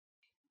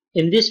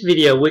In this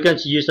video, we're going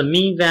to use the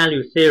mean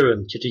value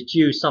theorem to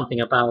deduce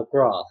something about a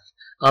graph.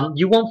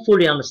 You won't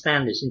fully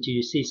understand this until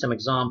you see some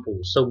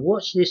examples. So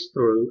watch this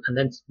through and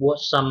then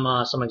watch some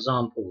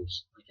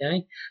examples.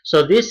 Okay.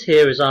 So this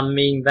here is our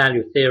mean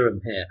value theorem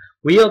here.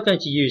 We are going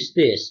to use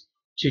this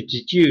to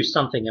deduce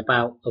something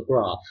about a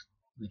graph.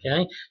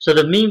 Okay. So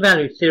the mean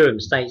value theorem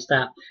states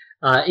that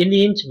in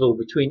the interval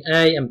between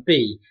A and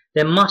B,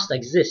 there must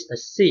exist a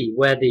C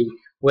where the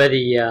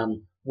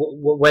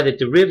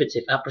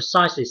derivative at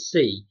precisely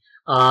C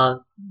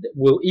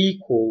will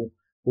equal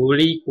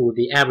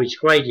the average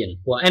gradient.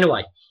 Well,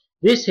 anyway,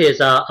 this here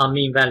is our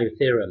mean value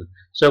theorem.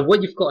 So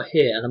what you've got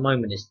here at the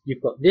moment is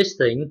you've got this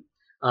thing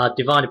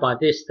divided by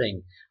this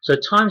thing. So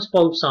times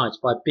both sides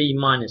by B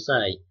minus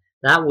A.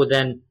 That will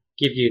then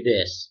give you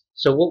this.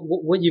 So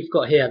what you've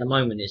got here at the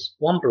moment is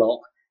one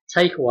block,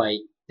 take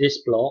away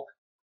this block,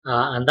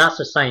 and that's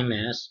the same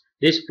as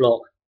this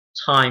block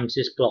times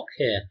this block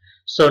here.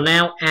 So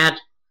now add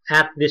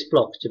this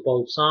block to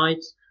both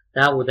sides.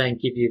 That will then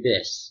give you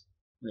this.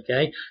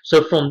 Okay.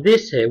 So from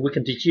this here, we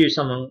can deduce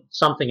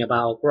something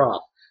about a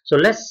graph. So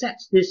let's set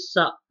this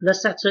up.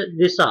 Let's set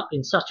this up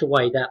in such a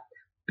way that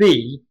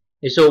B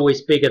is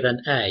always bigger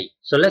than A.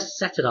 So let's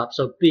set it up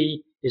so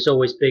B is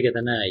always bigger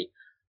than A.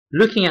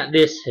 Looking at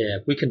this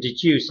here, we can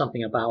deduce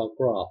something about a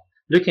graph.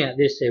 Looking at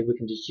this here, we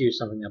can deduce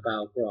something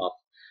about a graph.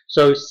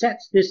 So set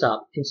this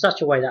up in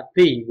such a way that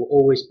B will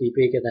always be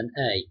bigger than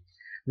A.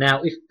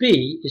 Now, if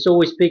B is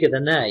always bigger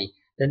than A,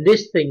 then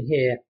this thing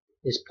here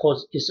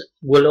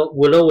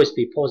will always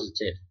be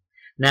positive.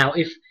 Now,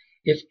 if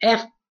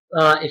f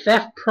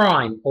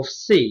prime of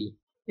C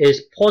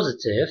is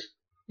positive,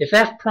 if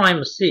f prime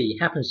of C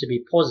happens to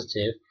be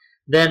positive,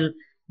 then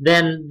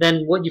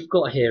what you've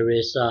got here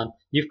is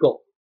you've got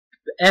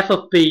f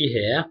of B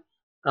here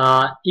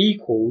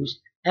equals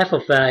f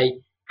of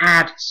A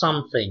add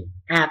something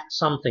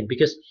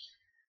because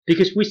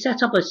we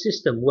set up a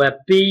system where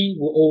B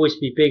will always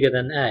be bigger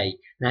than A.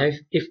 Now,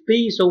 if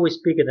B is always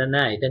bigger than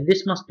A, then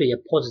this must be a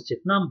positive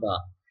number.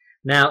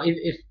 Now,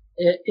 if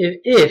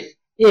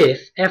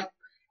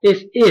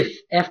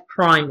f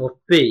prime of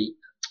B,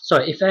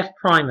 sorry, if f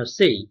prime of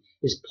C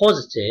is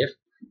positive,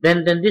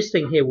 then this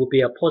thing here will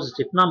be a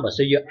positive number.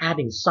 So you're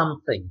adding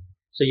something.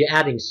 So you're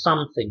adding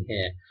something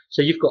here.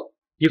 So you've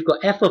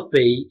got f of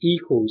B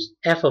equals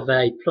f of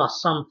A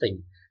plus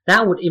something.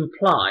 That would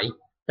imply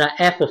that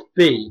f of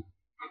B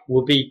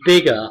will be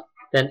bigger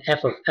than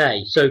f of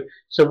A. So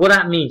what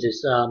that means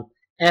is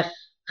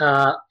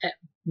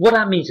what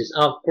that means is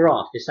our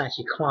graph is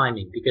actually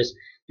climbing because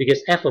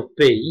f of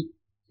B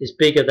is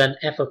bigger than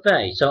f of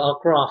A. So our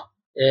graph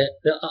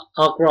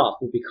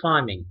will be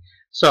climbing.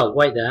 So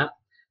wait there.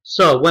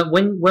 So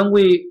when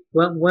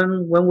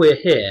we're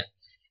here,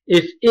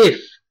 if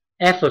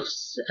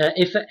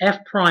f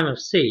prime of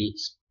C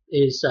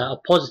is a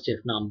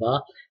positive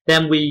number,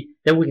 then we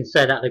can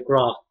say that the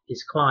graph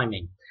is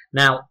climbing.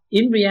 Now,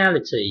 in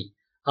reality,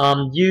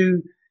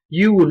 you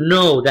will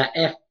know that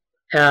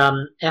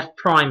f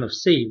prime of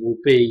C will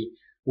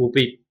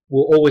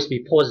always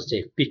be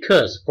positive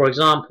because, for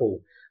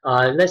example,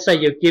 let's say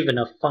you're given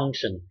a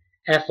function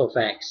f of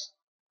x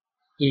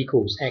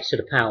equals x to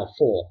the power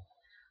 4.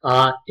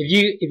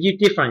 If you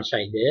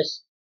differentiate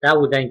this, that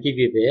will then give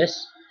you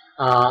this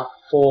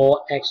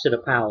 4x to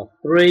the power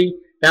 3.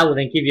 That will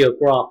then give you a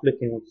graph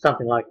looking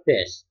something like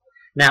this.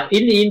 Now,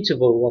 in the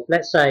interval of,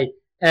 let's say,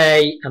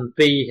 A and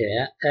B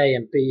here,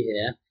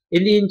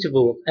 in the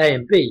interval of A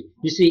and B,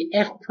 you see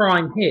f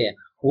prime here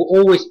will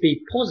always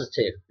be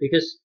positive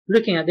because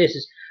looking at this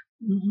is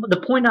the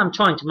point I'm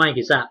trying to make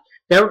is that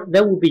there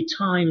will be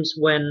times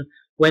when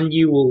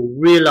you will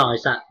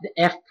realize that the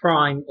f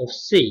prime of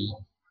C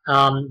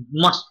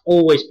must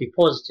always be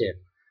positive.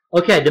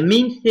 Okay, the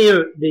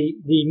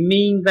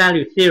mean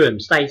value theorem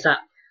states that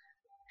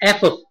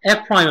f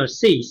prime of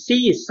C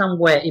is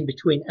somewhere in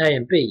between A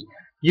and B.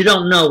 You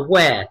don't know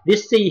where.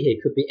 This C here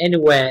could be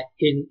anywhere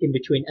in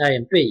between A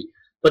and B.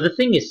 But the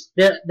thing is,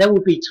 there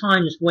will be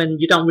times when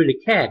you don't really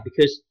care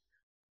because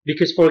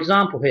for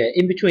example here,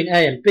 in between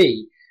A and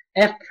B,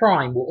 f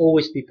prime will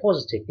always be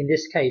positive. In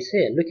this case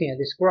here, looking at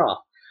this graph.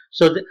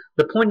 So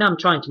the point I'm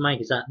trying to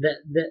make is that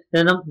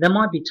there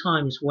might be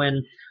times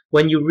when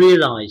you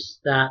realize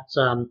that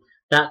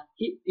that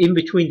in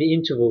between the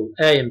interval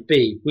A and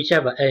B,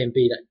 whichever A and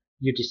B that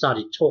you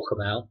decided to talk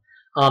about,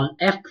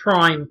 f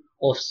prime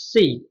of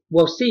C,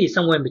 well, C is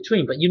somewhere in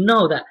between, but you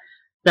know that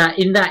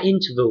in that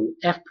interval,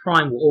 f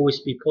prime will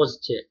always be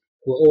positive.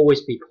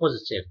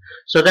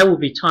 So there will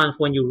be times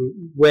when you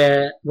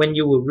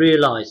will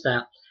realize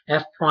that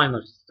f prime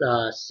of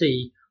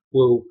C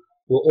will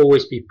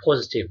always be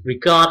positive,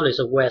 regardless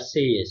of where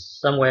C is,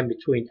 somewhere in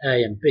between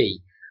A and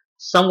B.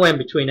 Somewhere in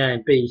between A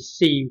and B,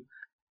 C,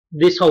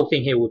 this whole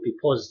thing here will be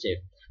positive.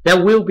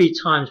 There will be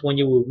times when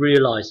you will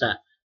realize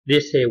that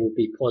this here will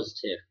be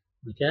positive.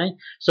 Okay,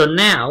 so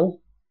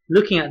now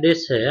looking at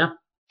this here,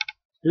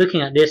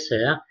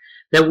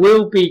 there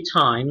will be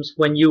times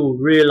when you will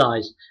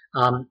realize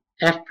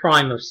f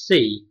prime of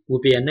C will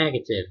be a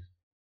negative.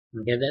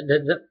 Okay,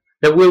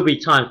 there will be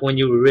times when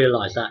you will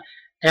realize that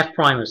f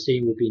prime of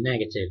c will be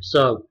negative.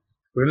 So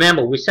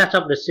remember, we set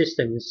up the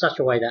system in such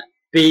a way that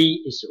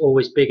b is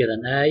always bigger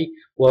than a.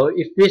 Well,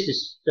 if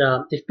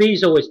b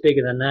is always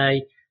bigger than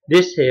a,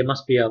 this here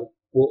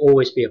will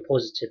always be a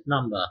positive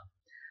number.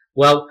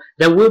 Well,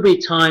 there will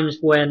be times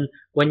when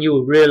you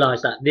will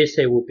realize that this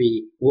here will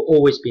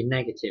always be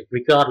negative,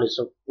 regardless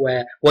of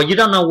where. Well, you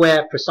don't know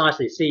where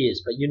precisely c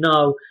is, but you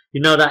know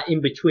that in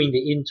between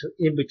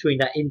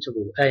that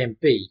interval a and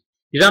b,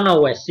 you don't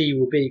know where c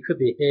will be. It could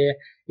be here,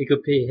 it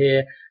could be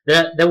here.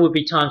 There will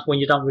be times when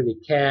you don't really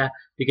care,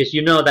 because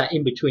you know that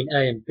in between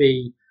a and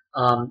b,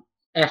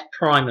 f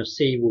prime of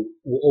c will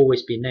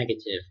always be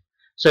negative.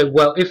 So,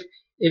 well, if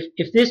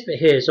this bit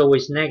here is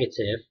always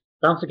negative,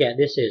 don't forget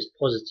this is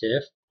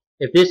positive.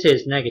 If this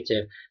is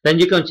negative, then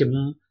you're going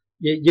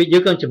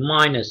to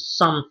minus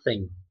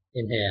something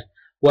in here.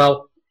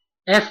 Well,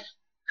 f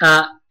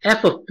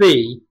of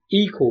b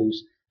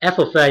equals f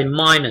of a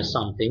minus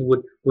something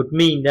would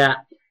mean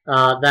that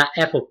that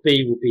f of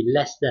b will be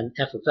less than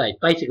f of a.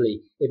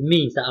 Basically, it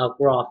means that our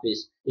graph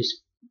is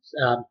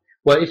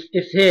well,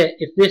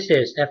 if this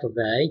is f of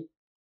a,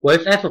 well,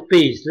 if f of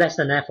b is less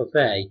than f of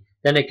a,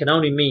 then it can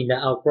only mean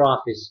that our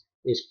graph is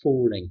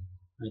falling.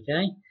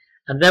 Okay,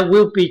 and there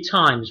will be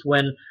times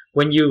when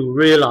you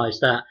realize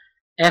that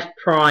f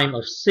prime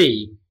of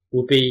c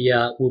will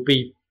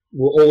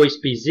always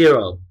be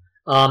 0.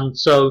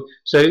 So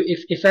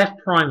if f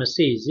prime of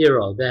c is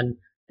 0, then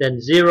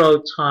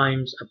 0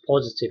 times a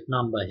positive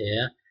number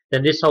here,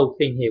 then this whole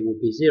thing here will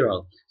be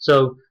 0.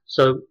 So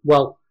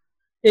well,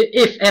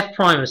 if f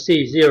prime of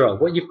c is 0,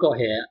 what you've got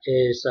here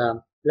is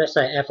let's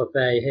say f of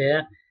a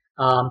here,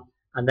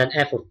 and then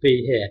f of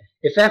b here.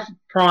 If f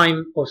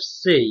prime of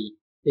c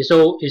is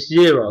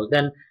 0,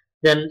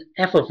 then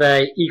f of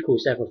a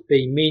equals f of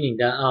b, meaning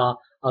that our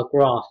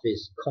graph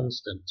is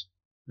constant.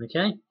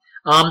 Okay.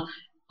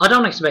 I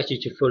don't expect you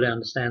to fully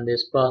understand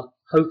this, but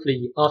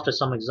hopefully after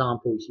some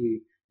examples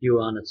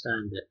you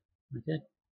understand it. Okay.